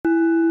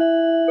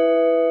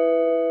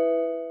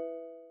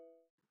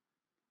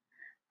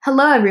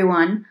Hello,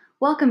 everyone.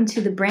 Welcome to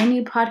the brand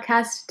new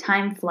podcast,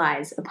 Time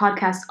Flies, a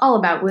podcast all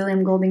about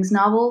William Golding's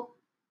novel,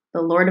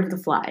 The Lord of the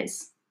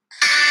Flies.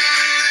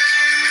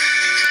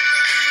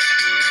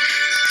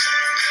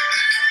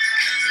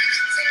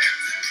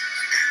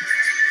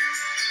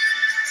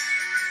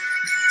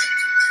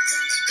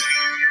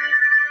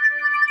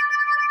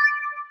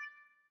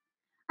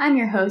 I'm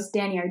your host,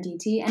 Danny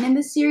Arditi, and in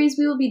this series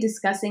we will be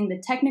discussing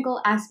the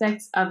technical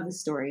aspects of the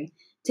story.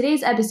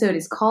 Today's episode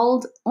is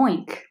called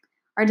Oink.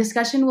 Our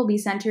discussion will be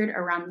centered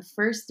around the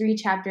first 3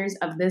 chapters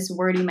of this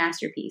wordy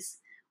masterpiece.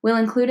 We'll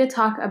include a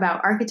talk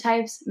about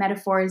archetypes,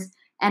 metaphors,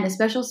 and a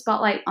special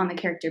spotlight on the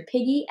character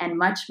Piggie, and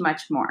much,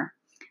 much more.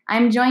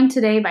 I'm joined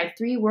today by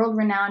 3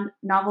 world-renowned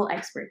novel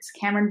experts,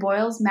 Cameron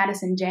Boyles,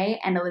 Madison J.,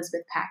 and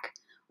Elizabeth Pack.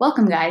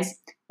 Welcome, guys.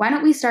 Why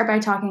don't we start by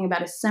talking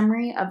about a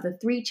summary of the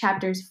 3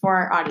 chapters for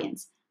our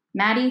audience.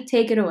 Maddie,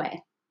 take it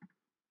away.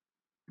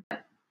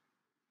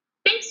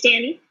 Thanks,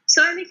 Danny.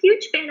 So I'm a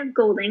huge fan of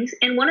Golding's,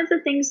 and one of the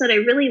things that I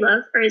really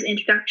love are his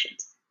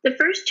introductions. The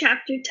first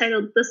chapter,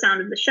 titled The Sound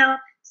of the Shell,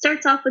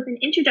 starts off with an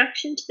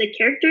introduction to the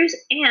characters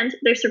and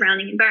their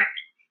surrounding environment.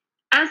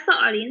 As the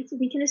audience,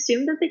 we can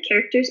assume that the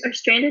characters are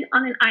stranded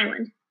on an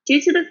island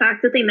due to the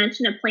fact that they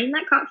mention a plane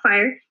that caught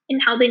fire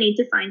and how they need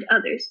to find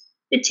others.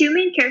 The 2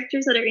 main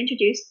characters that are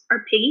introduced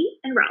are Piggie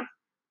and Ralph.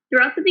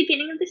 Throughout the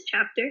beginning of this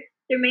chapter,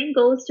 their main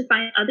goal is to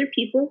find other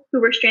people who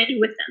were stranded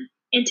with them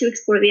and to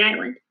explore the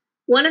island.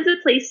 One of the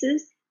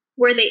places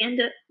where they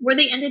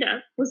ended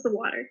up was the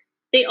water.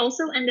 They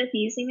also end up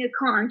using a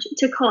conch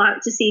to call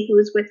out to see who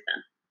is with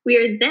them. We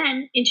are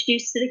then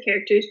introduced to the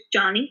characters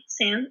Johnny,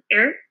 Sam,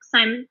 Eric,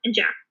 Simon, and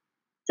Jack.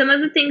 Some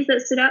of the things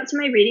that stood out to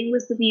my reading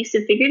was the use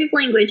of figurative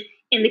language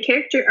and the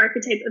character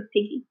archetype of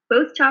Piggie,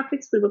 both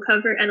topics we will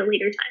cover at a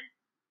later time.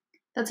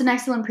 That's an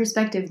excellent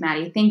perspective,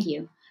 Maddie. Thank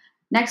you.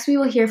 Next, we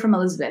will hear from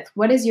Elizabeth.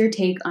 What is your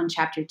take on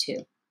Chapter 2?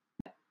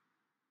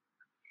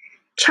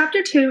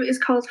 Chapter 2 is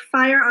called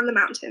Fire on the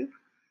Mountain.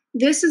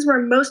 This is where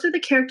most of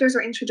the characters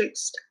are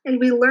introduced, and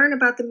we learn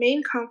about the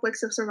main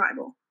conflicts of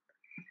survival.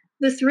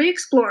 The 3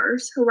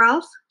 explorers,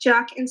 Ralph,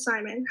 Jack, and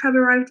Simon, have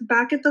arrived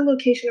back at the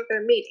location of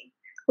their meeting,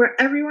 where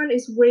everyone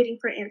is waiting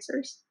for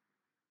answers.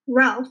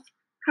 Ralph,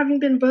 having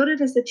been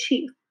voted as the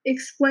chief,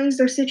 explains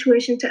their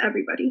situation to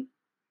everybody.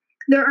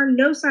 There are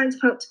no signs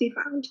of help to be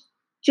found,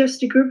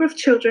 just a group of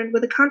children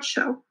with a conch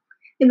shell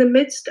in the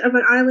midst of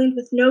an island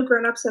with no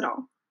grown-ups at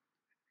all.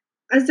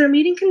 As their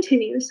meeting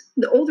continues,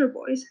 the older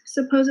boys,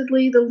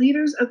 supposedly the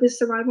leaders of this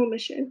survival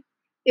mission,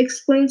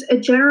 explains a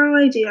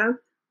general idea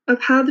of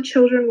how the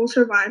children will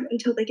survive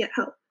until they get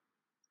help.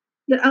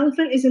 The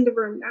elephant is in the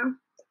room now,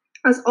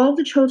 as all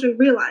the children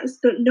realize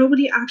that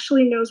nobody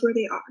actually knows where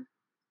they are.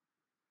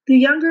 The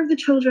younger of the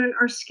children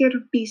are scared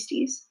of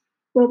beasties,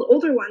 while the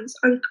older ones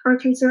are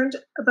concerned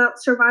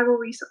about survival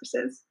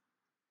resources.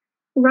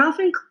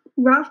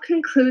 Ralph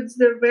concludes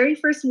their very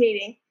first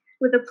meeting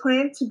with a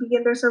plan to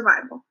begin their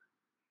survival.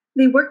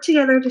 They work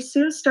together to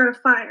soon start a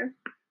fire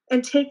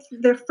and take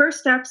their first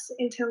steps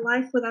into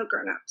life without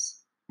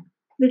grown-ups.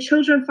 The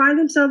children find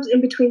themselves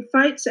in between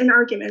fights and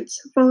arguments,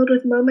 followed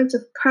with moments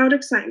of proud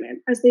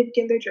excitement as they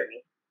begin their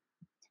journey.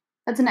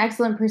 That's an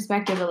excellent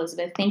perspective,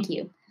 Elizabeth. Thank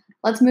you.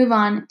 Let's move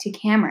on to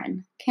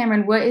Cameron.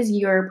 Cameron, what is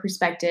your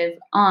perspective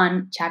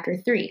on Chapter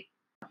 3?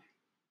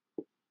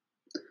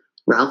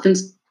 Ralph and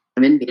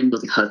Simon begin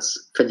building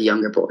huts for the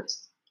younger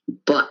boys,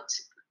 but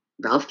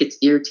Ralph gets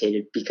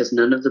irritated because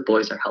none of the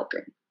boys are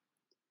helping.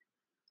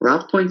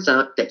 Ralph points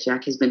out that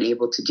Jack has been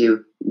able to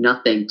do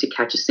nothing to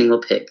catch a single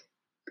pig,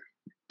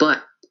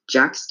 but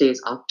Jack stays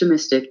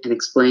optimistic and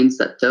explains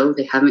that though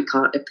they haven't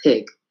caught a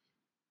pig,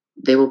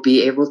 they will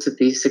be able to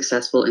be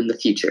successful in the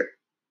future.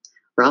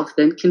 Ralph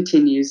then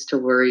continues to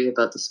worry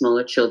about the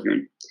smaller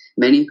children,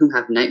 many who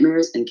have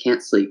nightmares and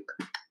can't sleep.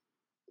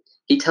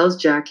 He tells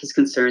Jack his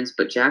concerns,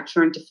 but Jack,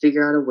 trying to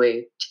figure out a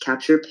way to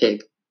capture a pig,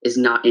 is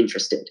not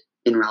interested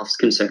in Ralph's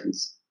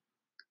concerns.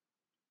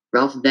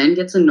 Ralph then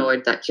gets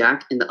annoyed that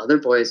Jack and the other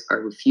boys are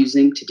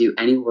refusing to do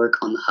any work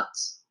on the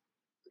huts.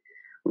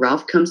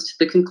 Ralph comes to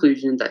the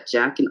conclusion that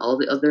Jack and all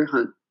the other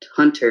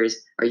hunters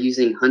are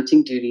using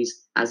hunting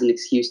duties as an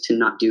excuse to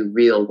not do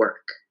real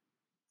work.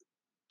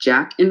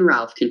 Jack and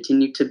Ralph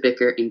continue to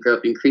bicker and grow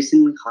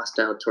increasingly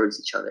hostile towards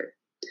each other.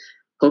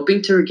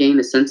 Hoping to regain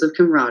a sense of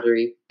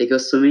camaraderie, they go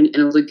swimming in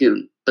a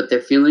lagoon, but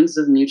their feelings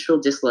of mutual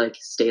dislike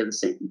stay the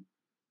same.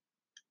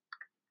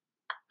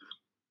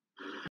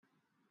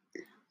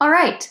 All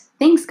right,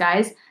 thanks,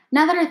 guys.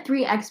 Now that our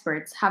 3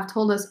 experts have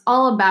told us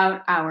all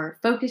about our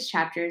focus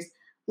chapters,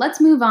 let's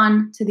move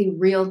on to the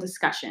real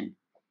discussion.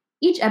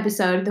 Each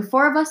episode, the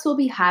 4 of us will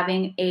be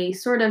having a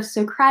sort of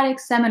Socratic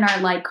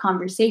seminar-like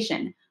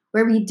conversation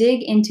where we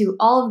dig into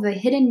all of the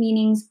hidden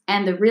meanings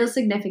and the real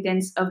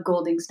significance of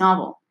Golding's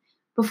novel.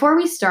 Before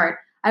we start,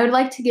 I would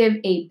like to give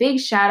a big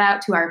shout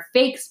out to our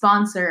fake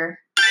sponsor,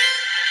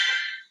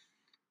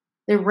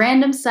 the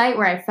random site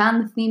where I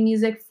found the theme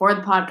music for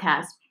the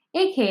podcast,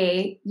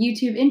 aka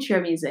YouTube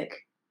intro music.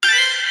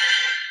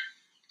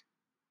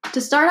 To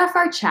start off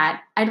our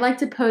chat, I'd like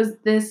to pose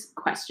this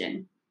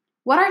question.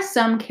 What are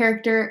some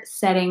character,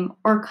 setting,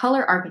 or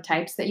color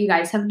archetypes that you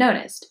guys have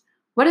noticed?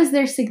 What is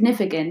their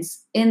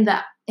significance in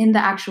the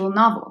actual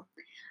novel?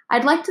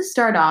 I'd like to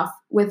start off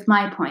with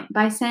my point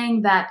by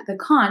saying that the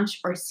conch,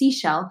 or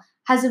seashell,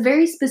 has a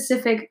very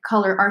specific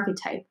color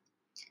archetype.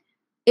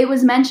 It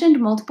was mentioned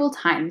multiple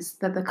times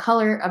that the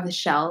color of the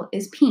shell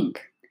is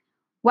pink.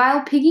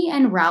 While Piggie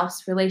and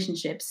Ralph's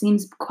relationship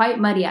seems quite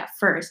muddy at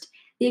first,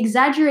 the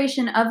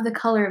exaggeration of the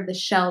color of the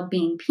shell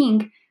being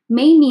pink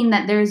may mean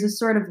that there is a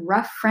sort of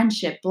rough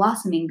friendship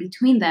blossoming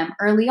between them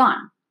early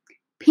on.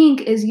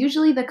 Pink is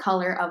usually the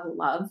color of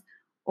love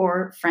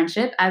or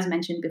friendship, as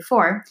mentioned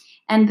before,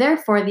 and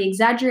therefore the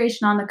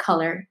exaggeration on the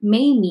color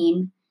may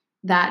mean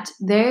that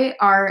they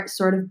are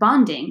sort of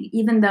bonding,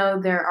 even though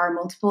there are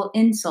multiple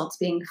insults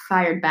being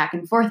fired back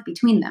and forth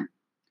between them.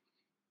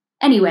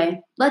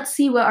 Anyway, let's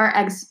see what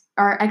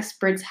our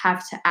experts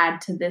have to add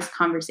to this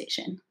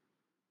conversation.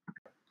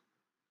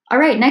 All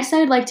right, next I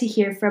would like to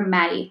hear from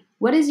Maddie.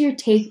 What is your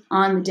take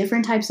on the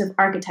different types of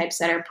archetypes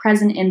that are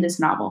present in this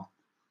novel?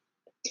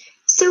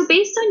 So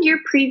based on your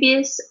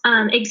previous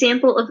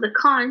example of the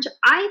conch,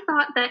 I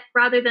thought that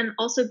rather than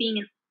also being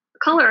a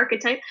color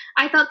archetype,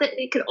 I thought that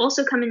it could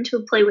also come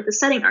into play with the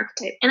setting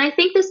archetype. And I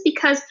think this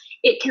because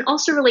it can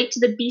also relate to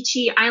the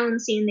beachy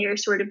island scene they're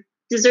sort of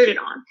deserted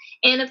on.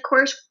 And of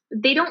course,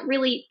 they don't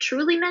really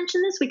truly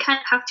mention this. We kind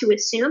of have to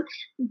assume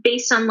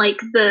based on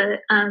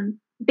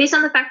based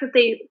on the fact that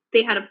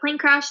they had a plane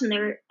crash and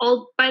they're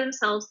all by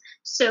themselves.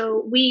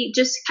 So we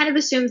just kind of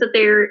assume that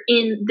they're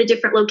in the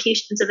different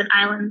locations of an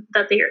island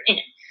that they are in.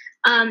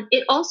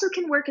 It also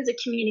can work as a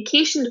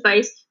communication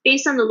device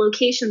based on the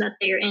location that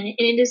they are in. And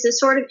it is a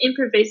sort of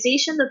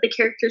improvisation that the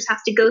characters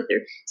have to go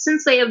through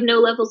since they have no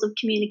levels of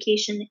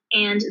communication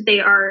and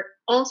they are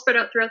all spread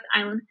out throughout the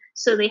island.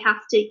 So they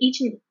have to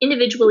each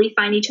individually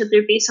find each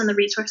other based on the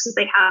resources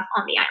they have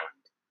on the island.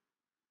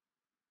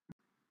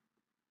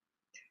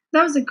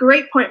 That was a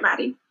great point,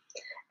 Maddie.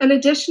 An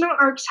additional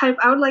archetype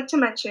I would like to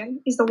mention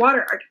is the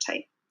water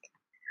archetype.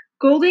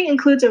 Golding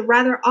includes a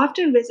rather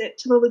often visit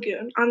to the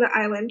lagoon on the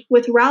island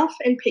with Ralph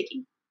and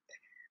Piggie.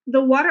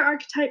 The water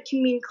archetype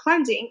can mean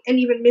cleansing and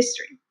even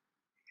mystery.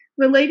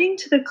 Relating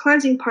to the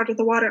cleansing part of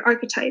the water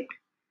archetype,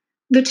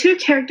 the two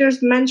characters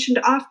mentioned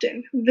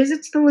often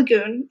visits the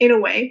lagoon in a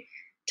way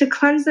to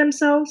cleanse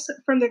themselves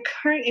from the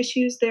current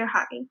issues they're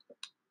having.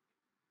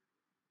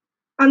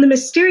 On the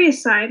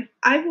mysterious side,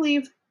 I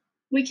believe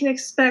we can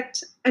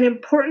expect an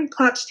important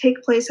plot to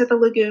take place at the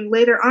lagoon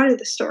later on in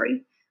the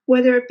story,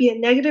 whether it be a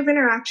negative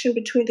interaction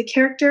between the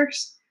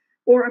characters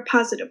or a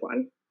positive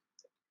one.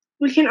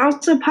 We can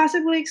also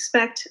possibly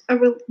expect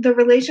the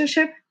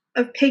relationship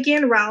of Piggie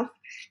and Ralph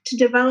to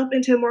develop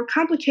into a more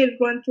complicated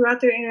one throughout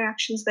their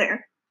interactions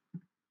there.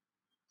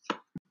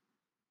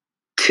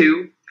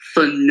 Two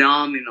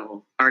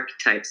phenomenal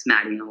archetypes,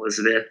 Maddie and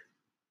Elizabeth.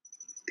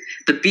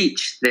 The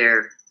beach,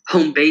 their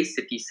home base,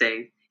 if you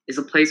say, is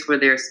a place where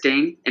they are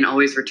staying and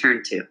always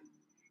return to.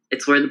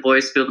 It's where the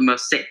boys feel the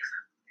most safe.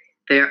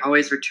 They are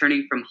always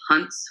returning from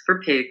hunts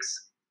for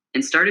pigs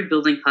and started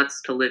building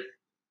huts to live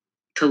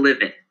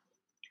in.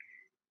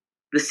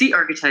 The sea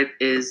archetype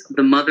is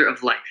the mother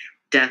of life,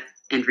 death,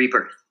 and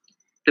rebirth.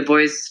 The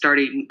boys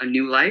starting a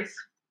new life.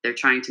 They're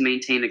trying to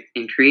maintain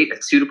and create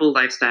a suitable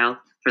lifestyle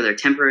for their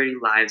temporary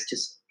lives to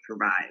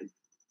survive.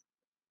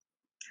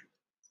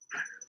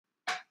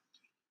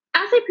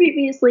 As I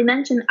previously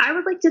mentioned, I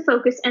would like to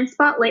focus and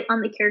spotlight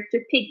on the character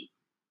Piggie.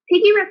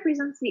 Piggie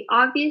represents the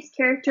obvious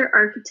character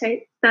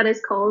archetype that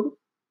is called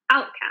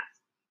outcast.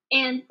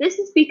 And this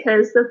is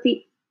because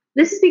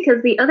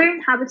the other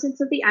inhabitants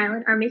of the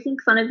island are making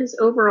fun of his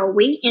overall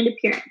weight and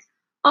appearance.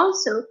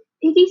 Also,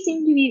 Piggie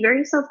seemed to be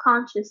very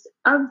self-conscious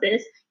of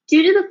this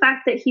due to the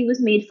fact that he was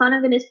made fun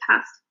of in his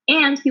past,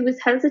 and he was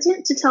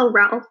hesitant to tell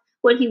Ralph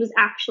what he was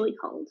actually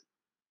called.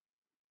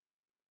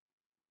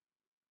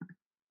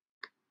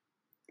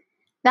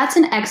 That's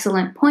an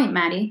excellent point,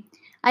 Maddie.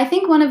 I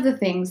think one of the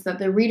things that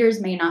the readers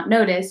may not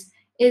notice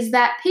is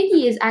that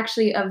Piggie is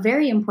actually a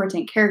very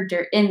important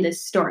character in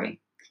this story.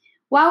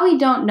 While we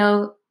don't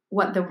know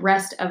what the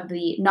rest of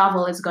the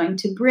novel is going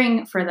to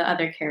bring for the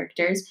other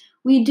characters,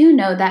 we do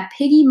know that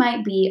Piggie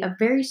might be a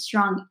very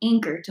strong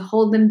anchor to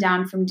hold them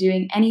down from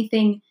doing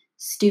anything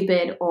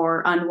stupid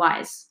or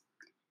unwise.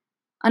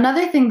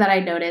 Another thing that I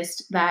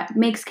noticed that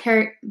makes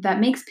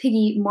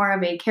Piggie more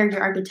of a character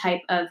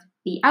archetype of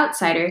the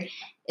outsider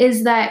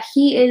is that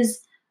he is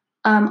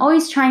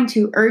always trying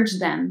to urge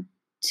them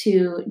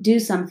to do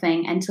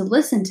something and to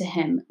listen to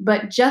him,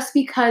 but just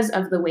because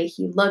of the way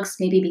he looks,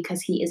 maybe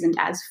because he isn't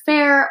as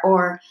fair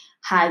or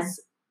has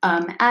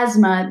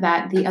asthma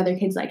that the other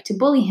kids like to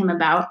bully him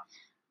about,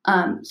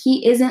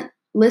 he isn't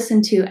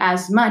listened to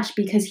as much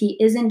because he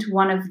isn't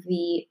one of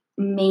the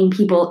main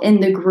people in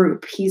the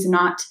group. He's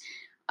not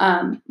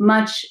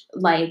much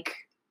like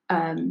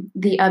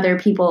the other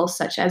people,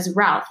 such as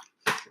Ralph.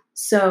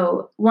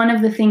 So one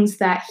of the things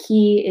that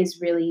he is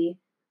really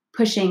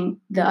pushing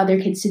the other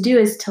kids to do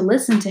is to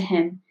listen to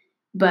him,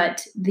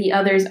 but the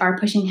others are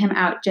pushing him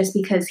out just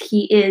because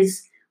he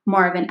is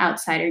more of an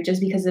outsider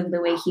just because of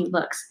the way he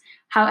looks.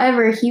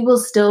 However, he will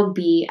still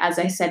be, as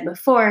I said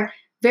before,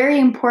 very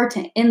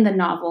important in the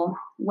novel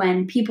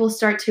when people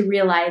start to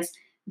realize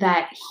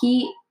that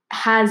he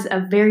has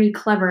a very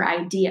clever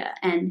idea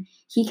and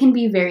he can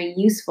be very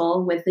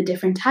useful with the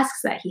different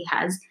tasks that he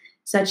has,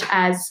 such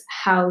as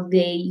how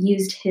they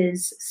used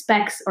his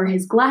specs or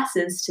his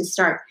glasses to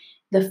start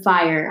the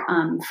fire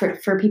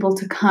for people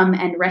to come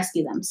and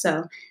rescue them.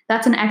 So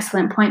that's an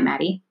excellent point,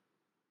 Maddie.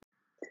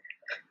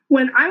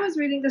 When I was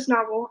reading this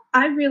novel,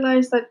 I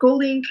realized that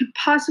Golding could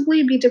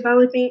possibly be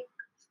developing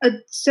a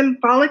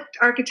symbolic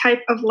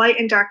archetype of light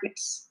and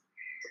darkness.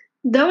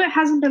 Though it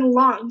hasn't been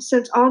long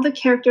since all the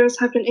characters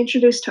have been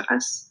introduced to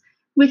us,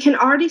 we can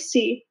already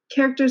see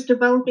characters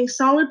developing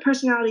solid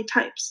personality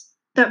types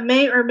that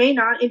may or may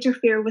not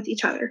interfere with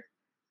each other.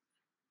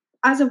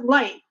 As of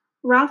light,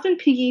 Ralph and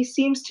Piggie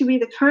seems to be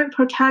the current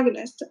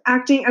protagonists,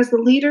 acting as the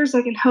leaders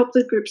that can help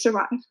the group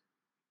survive.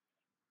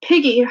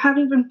 Piggie,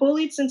 having been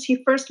bullied since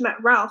he first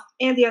met Ralph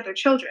and the other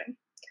children,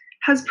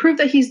 has proved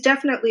that he's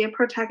definitely a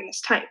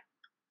protagonist type.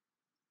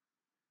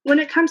 When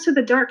it comes to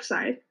the dark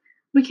side,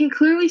 we can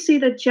clearly see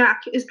that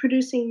Jack is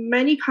producing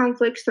many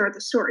conflicts throughout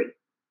the story.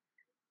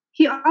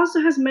 He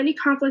also has many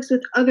conflicts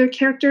with other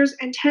characters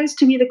and tends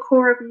to be the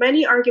core of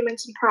many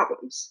arguments and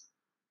problems.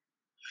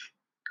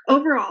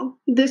 Overall,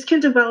 this can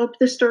develop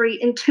the story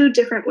in two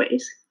different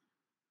ways.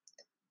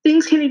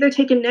 Things can either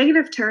take a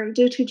negative turn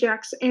due to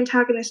Jack's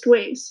antagonist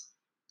ways,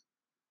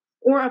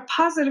 or a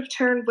positive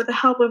turn with the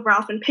help of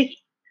Ralph and Piggie.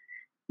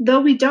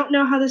 Though we don't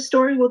know how the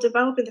story will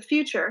develop in the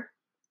future,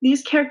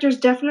 these characters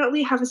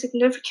definitely have a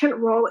significant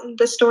role in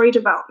the story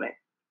development.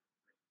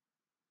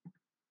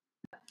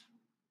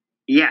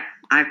 Yeah,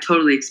 I've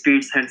totally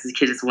experienced that as a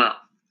kid as well.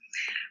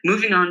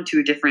 Moving on to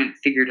a different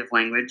figurative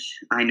language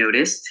I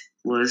noticed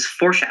was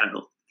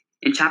foreshadow.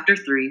 In Chapter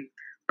 3,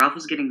 Ralph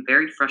was getting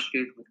very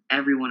frustrated with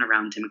everyone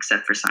around him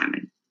except for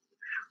Simon,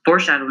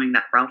 foreshadowing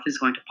that Ralph is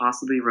going to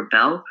possibly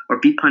rebel or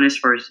be punished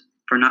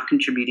for not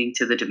contributing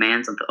to the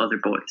demands of the other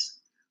boys.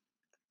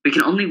 We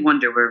can only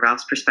wonder where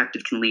Ralph's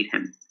perspective can lead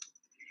him.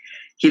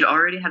 He had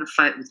already had a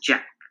fight with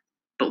Jack,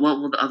 but what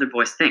will the other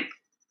boys think?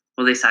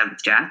 Will they side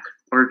with Jack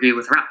or agree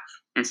with Ralph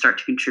and start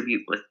to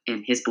contribute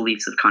in his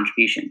beliefs of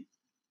contribution?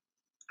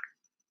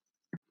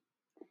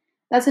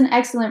 That's an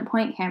excellent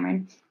point,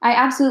 Cameron. I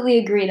absolutely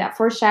agree that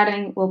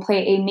foreshadowing will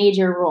play a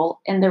major role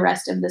in the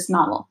rest of this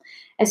novel,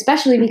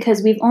 especially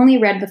because we've only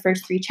read the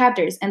first 3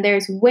 chapters and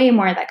there's way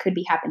more that could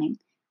be happening.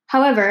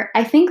 However,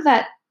 I think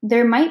that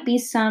there might be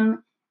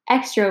some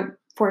extra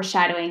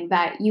foreshadowing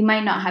that you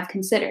might not have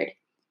considered.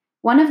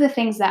 One of the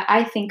things that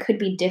I think could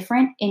be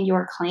different in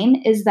your claim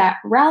is that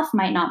Ralph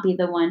might not be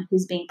the one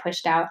who's being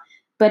pushed out,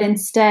 but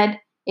instead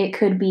it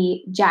could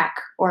be Jack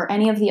or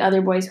any of the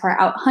other boys who are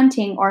out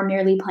hunting or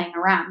merely playing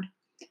around.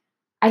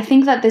 I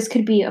think that this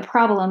could be a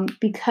problem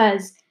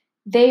because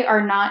they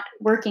are not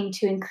working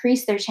to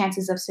increase their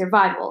chances of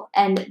survival,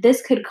 and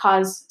this could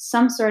cause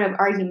some sort of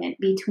argument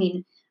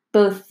between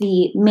both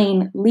the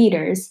main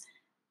leaders,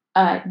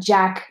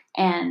 Jack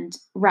and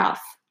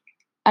Ralph.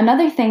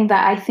 Another thing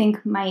that I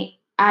think might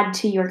add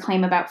to your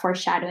claim about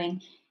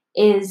foreshadowing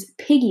is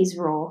Piggie's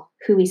role,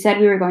 who we said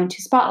we were going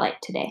to spotlight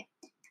today.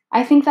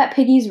 I think that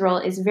Piggie's role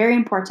is very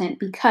important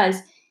because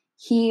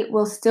he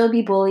will still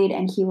be bullied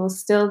and he will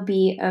still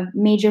be a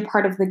major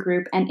part of the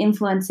group and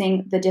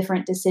influencing the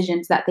different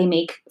decisions that they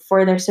make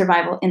for their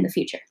survival in the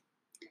future.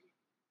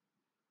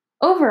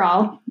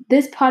 Overall,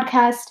 this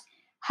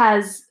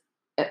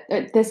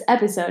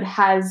episode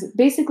has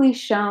basically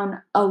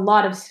shown a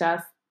lot of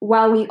stuff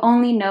while we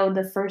only know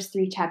the first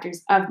 3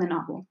 chapters of the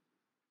novel.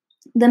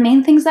 The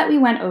main things that we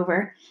went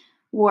over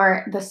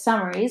were the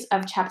summaries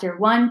of chapter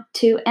 1,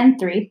 2, and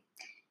 3.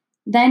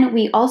 Then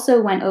we also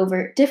went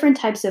over different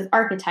types of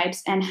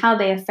archetypes and how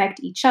they affect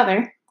each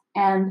other,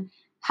 and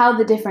how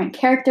the different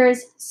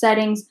characters,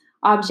 settings,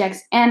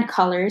 objects, and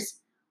colors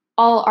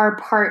all are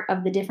part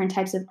of the different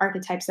types of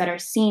archetypes that are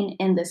seen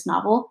in this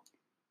novel.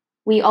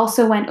 We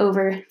also went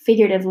over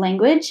figurative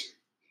language,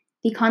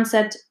 the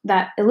concept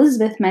that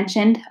Elizabeth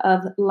mentioned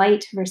of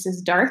light versus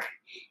dark,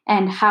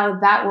 and how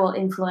that will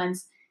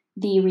influence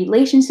the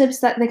relationships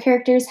that the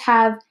characters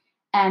have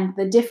and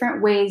the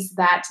different ways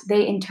that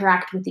they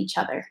interact with each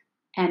other,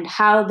 and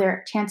how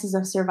their chances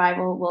of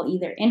survival will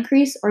either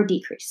increase or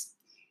decrease.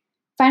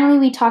 Finally,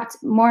 we talked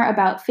more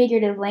about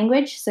figurative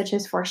language, such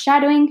as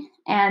foreshadowing,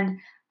 and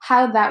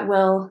how that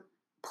will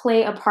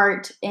play a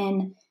part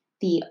in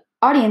the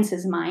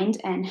audience's mind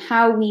and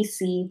how we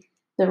see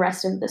the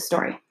rest of the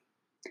story.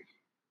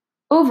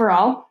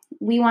 Overall,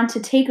 we want to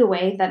take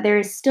away that there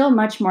is still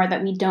much more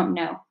that we don't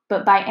know,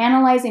 but by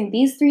analyzing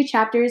these 3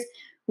 chapters,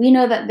 we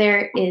know that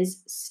there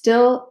is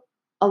still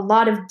a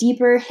lot of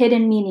deeper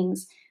hidden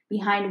meanings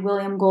behind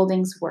William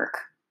Golding's work.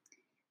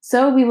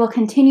 So we will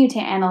continue to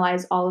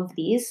analyze all of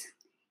these,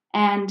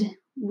 and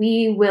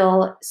we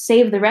will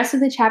save the rest of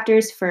the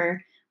chapters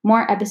for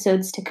more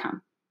episodes to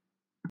come.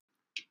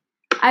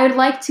 I would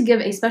like to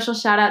give a special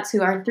shout out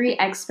to our 3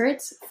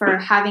 experts for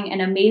having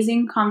an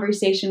amazing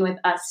conversation with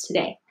us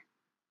today.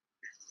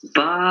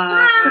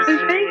 Bye.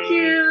 Thank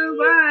you.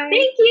 Bye.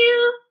 Thank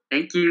you.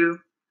 Thank you.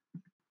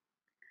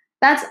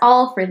 That's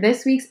all for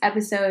this week's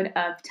episode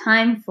of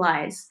Time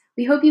Flies.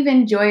 We hope you've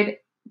enjoyed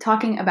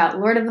talking about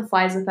Lord of the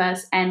Flies with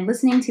us and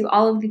listening to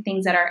all of the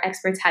things that our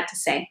experts had to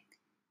say.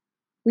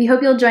 We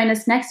hope you'll join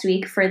us next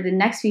week for the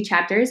next few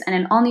chapters and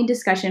an all-new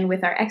discussion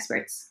with our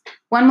experts.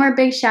 One more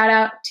big shout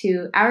out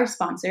to our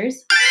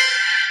sponsors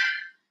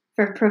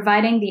for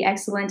providing the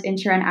excellent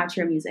intro and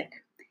outro music.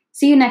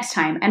 See you next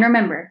time, and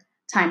remember,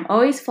 time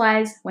always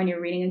flies when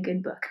you're reading a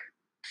good book.